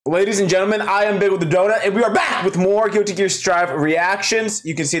Ladies and gentlemen, I am Big with the Donut, and we are back with more Guilty Gear Strive reactions.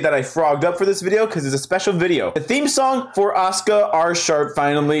 You can see that I frogged up for this video because it's a special video. The theme song for Asuka R#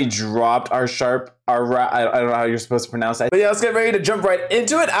 finally dropped. R#, I don't know how you're supposed to pronounce that. But yeah, let's get ready to jump right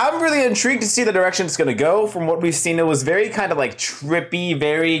into it. I'm really intrigued to see the direction it's gonna go. From what we've seen, it was very kind of like trippy,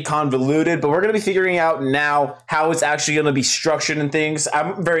 very convoluted, but we're gonna be figuring out now how it's actually gonna be structured and things.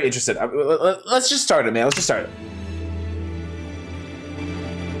 I'm very interested. Let's just start it, man. Let's just start it.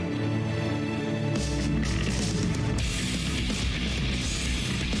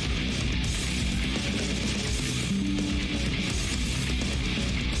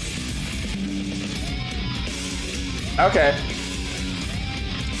 Okay.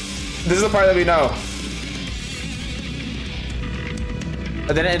 This is the part that we know.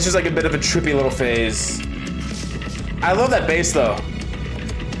 And then it's just like a bit of a trippy little phase. I love that bass though.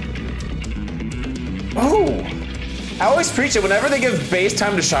 Oh! I always preach it. Whenever they give bass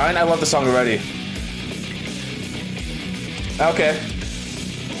time to shine, I love the song already. Okay.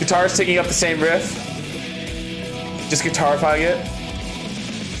 Guitar's taking up the same riff. Just guitarifying it.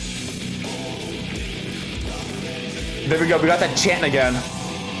 There we go, we got that chanting again.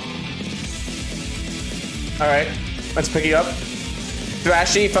 Alright, let's pick it up.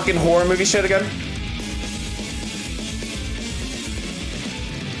 Thrashy fucking horror movie shit again.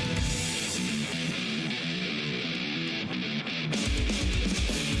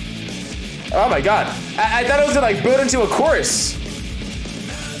 Oh my god, I thought it was gonna like build into a chorus.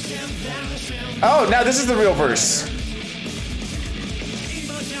 Oh, now this is the real verse.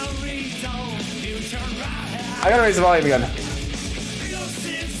 I gotta raise the volume again.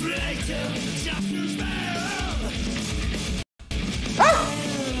 Ah!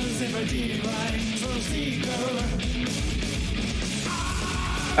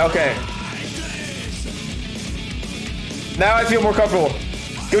 Okay. Now I feel more comfortable.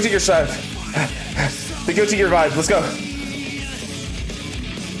 Guilty Gear Strive. The Guilty Gear vibe. Let's go.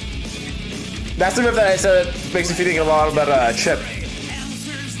 That's the riff that I said makes me feeling a lot about Chip.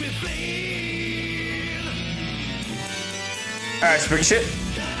 Alright, spooky shit.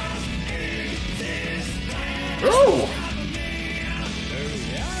 Ooh!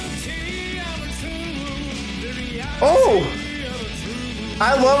 Oh!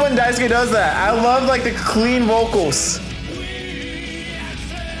 I love when Daisuke does that. I love like the clean vocals.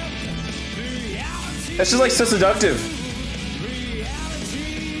 That's just like so seductive.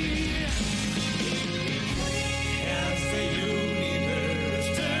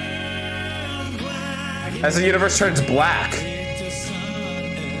 As the universe turns black.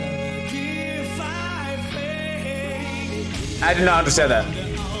 I did not understand that.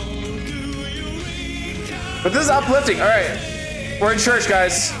 But this is uplifting. All right, we're in church,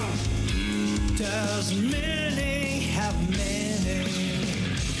 guys.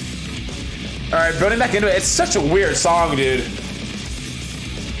 All right, building back into it. It's such a weird song, dude.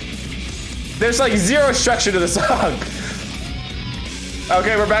 There's like zero structure to the song.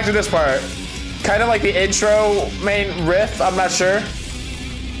 Okay, we're back to this part. Kind of like the intro main riff. I'm not sure.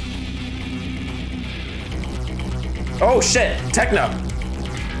 Oh shit, techno.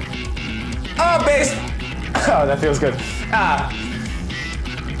 Oh, bass. Oh, that feels good. Ah.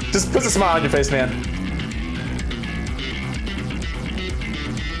 Just puts a smile on your face, man.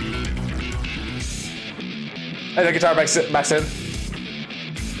 And the guitar backs in.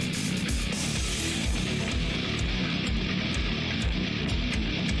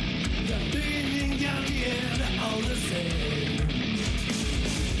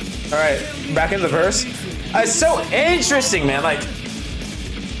 All right, back into the verse. It's so interesting, man. Like,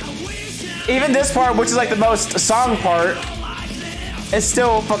 even this part, which is like the most song part, is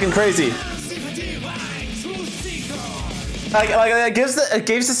still fucking crazy. Like it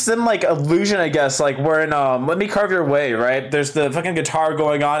gives us some like illusion, I guess. Like we're in Let Me Carve Your Way, right? There's the fucking guitar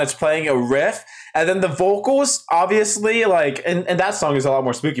going on. It's playing a riff, and then the vocals, obviously, like, and that song is a lot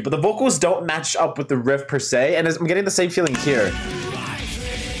more spooky, but the vocals don't match up with the riff per se, and I'm getting the same feeling here.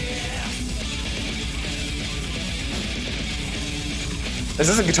 Is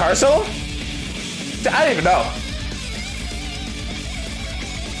this a guitar solo? I don't even know.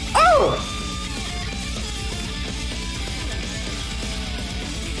 Oh!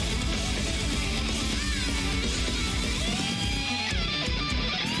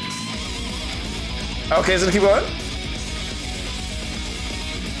 Okay, is it keep going?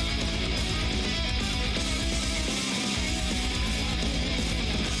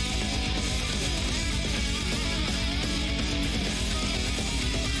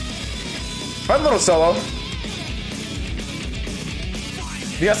 Fun little solo.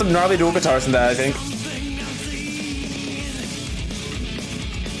 You got some gnarly dual guitars in that, I think.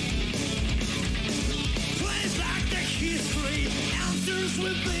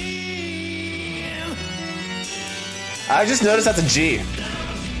 I just noticed that's a G.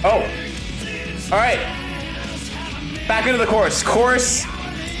 Oh. All right. Back into the chorus. Chorus.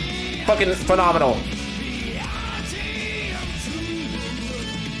 Fucking phenomenal.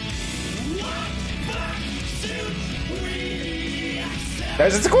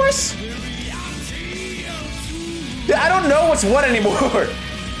 There's the chorus. I don't know what's what anymore.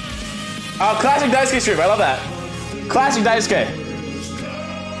 Oh, classic Daisuke stream. I love that. Classic Daisuke.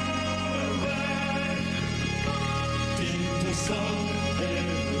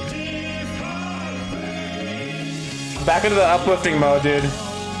 Back into the uplifting mode, dude.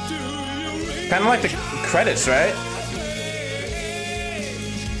 Kind of like the credits, right?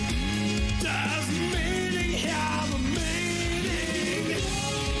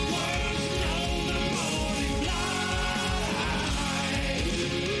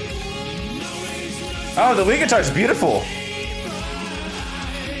 Oh, the lead guitar is beautiful.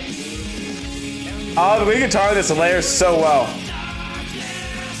 Oh, the lead guitar, this layers so well.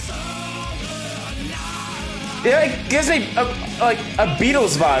 Yeah, it gives me like a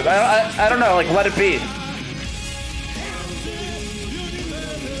Beatles vibe. I don't know, like Let It Be.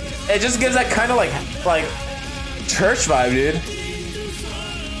 It just gives that kind of like church vibe, dude.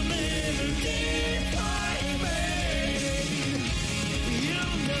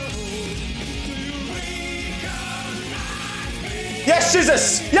 Yes,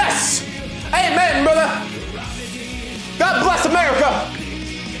 Jesus! Yes! Amen, brother! God bless America!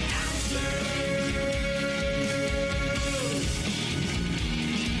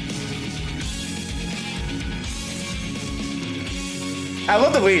 I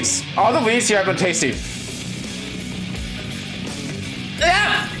love the leads. All the leads here have been tasty.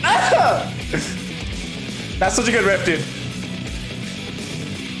 Yeah! Ah! That's such a good riff, dude.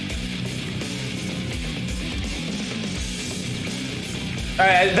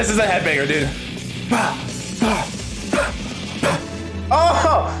 Alright, this is a headbanger, dude.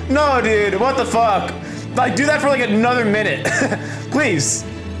 Oh, no, dude. What the fuck? Like, do that for like another minute. Please.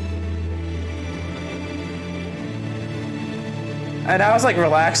 And I was like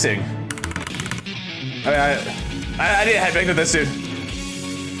relaxing. I mean, I need a headbang to this, dude.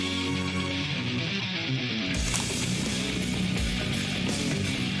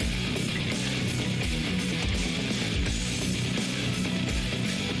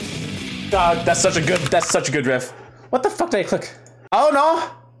 God, that's such a good riff. What the fuck did I click? Oh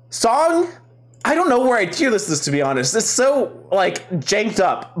no, song? I don't know where I tier list this, to be honest. It's so like janked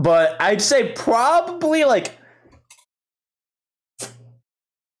up, but I'd say probably like,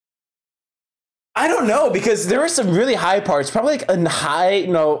 I don't know, because there were some really high parts, probably like a high, you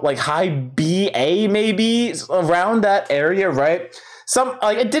know, like high BA maybe around that area, right? Some,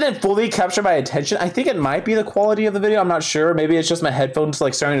 like, it didn't fully capture my attention. I think it might be the quality of the video. I'm not sure. Maybe it's just my headphones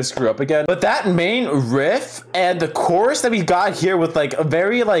like starting to screw up again. But that main riff and the chorus that we got here with like a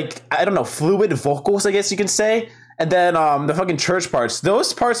very like, I don't know, fluid vocals, I guess you can say. And then the fucking church parts.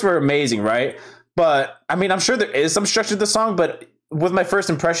 Those parts were amazing, right? But I mean, I'm sure there is some structure to the song, but with my first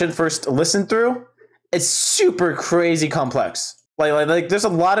impression, first listen through, it's super crazy complex. Like there's a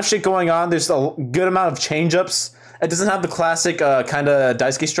lot of shit going on. There's a good amount of change-ups. It doesn't have the classic kind of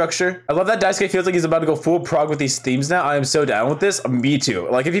Daisuke structure. I love that Daisuke feels like he's about to go full prog with these themes now. I am so down with this. Me too.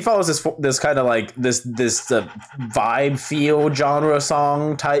 Like if he follows this kind of like this vibe feel genre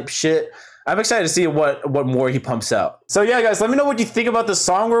song type shit, I'm excited to see what more he pumps out. So yeah, guys, let me know what you think about the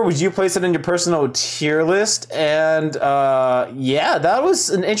song. Where would you place it in your personal tier list? And yeah, that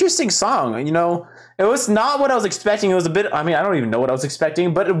was an interesting song. You know, it was not what I was expecting. It was a bit, I mean, I don't even know what I was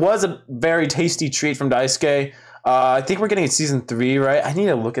expecting, but it was a very tasty treat from Daisuke. I think we're getting season 3, right? I need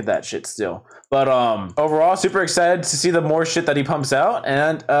to look at that shit still. But overall, super excited to see the more shit that he pumps out.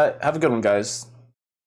 And have a good one, guys.